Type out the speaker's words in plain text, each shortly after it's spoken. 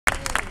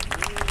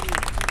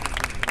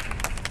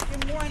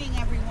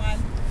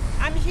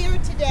I'm here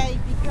today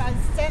because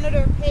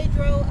Senator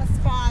Pedro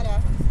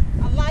Espada,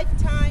 a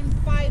lifetime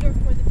fighter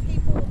for the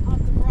people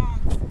of the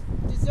Bronx,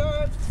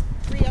 deserves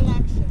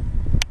re-election.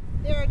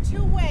 There are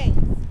two ways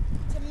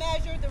to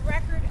measure the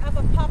record of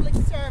a public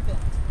servant.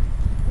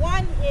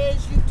 One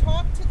is you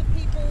talk to the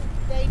people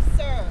they've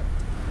served.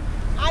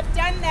 I've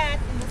done that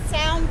in the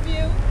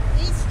Soundview,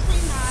 East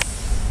Tremont,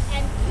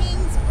 and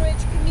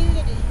Kingsbridge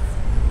communities.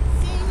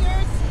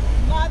 Seniors,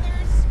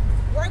 mothers,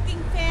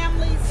 working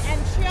families,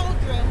 and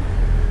children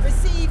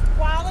receive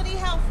quality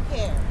health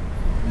care,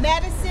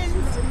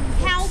 medicines,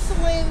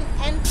 counseling,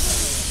 and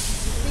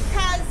food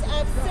because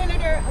of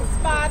Senator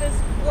Espada's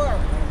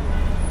work.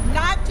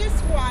 Not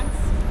just once,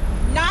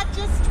 not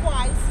just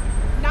twice,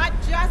 not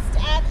just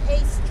at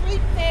a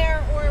street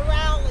fair or a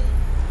rally,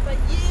 but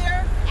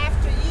year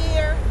after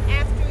year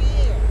after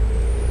year.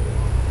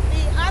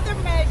 The other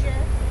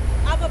measure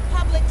of a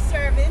public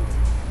servant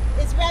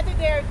is whether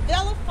they're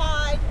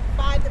vilified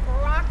by the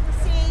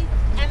bureaucracy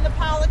and the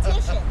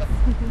politicians.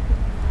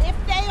 If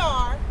they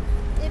are,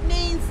 it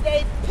means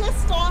they've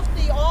pissed off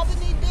the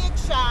Albany big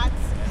shots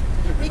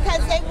because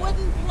they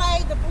wouldn't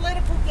play the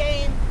political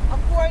game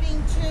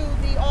according to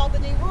the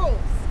Albany rules.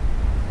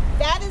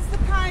 That is the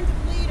kind of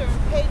leader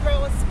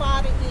Pedro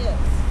Espada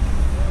is.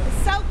 The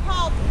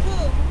so-called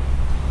coup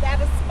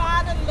that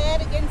Espada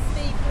led against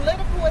the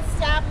political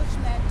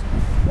establishment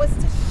was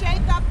to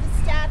shake up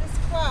the status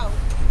quo,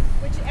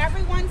 which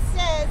everyone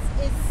says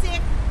is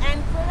sick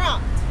and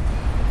corrupt.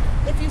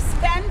 If you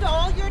spend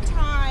all your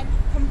time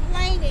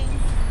complaining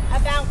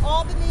about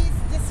Albany's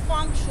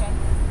dysfunction,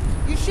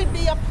 you should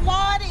be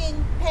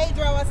applauding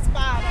Pedro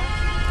Espada,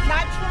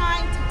 not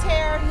trying to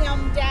tear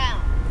him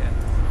down.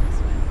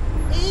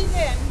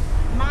 Even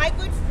my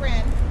good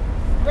friend,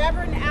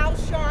 Reverend Al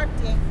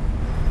Sharpton,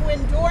 who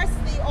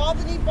endorsed the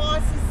Albany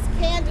boss's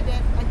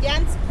candidate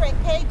against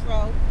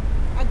Pedro,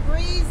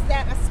 agrees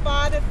that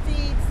Espada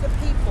feeds the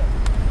people.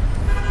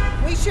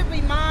 We should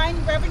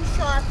remind Reverend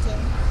Sharpton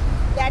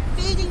that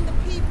feeding the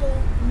people,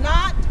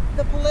 not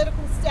the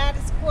political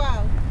status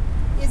quo,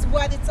 is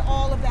what it's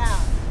all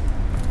about.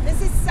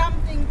 This is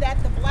something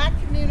that the black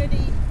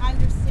community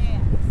understands.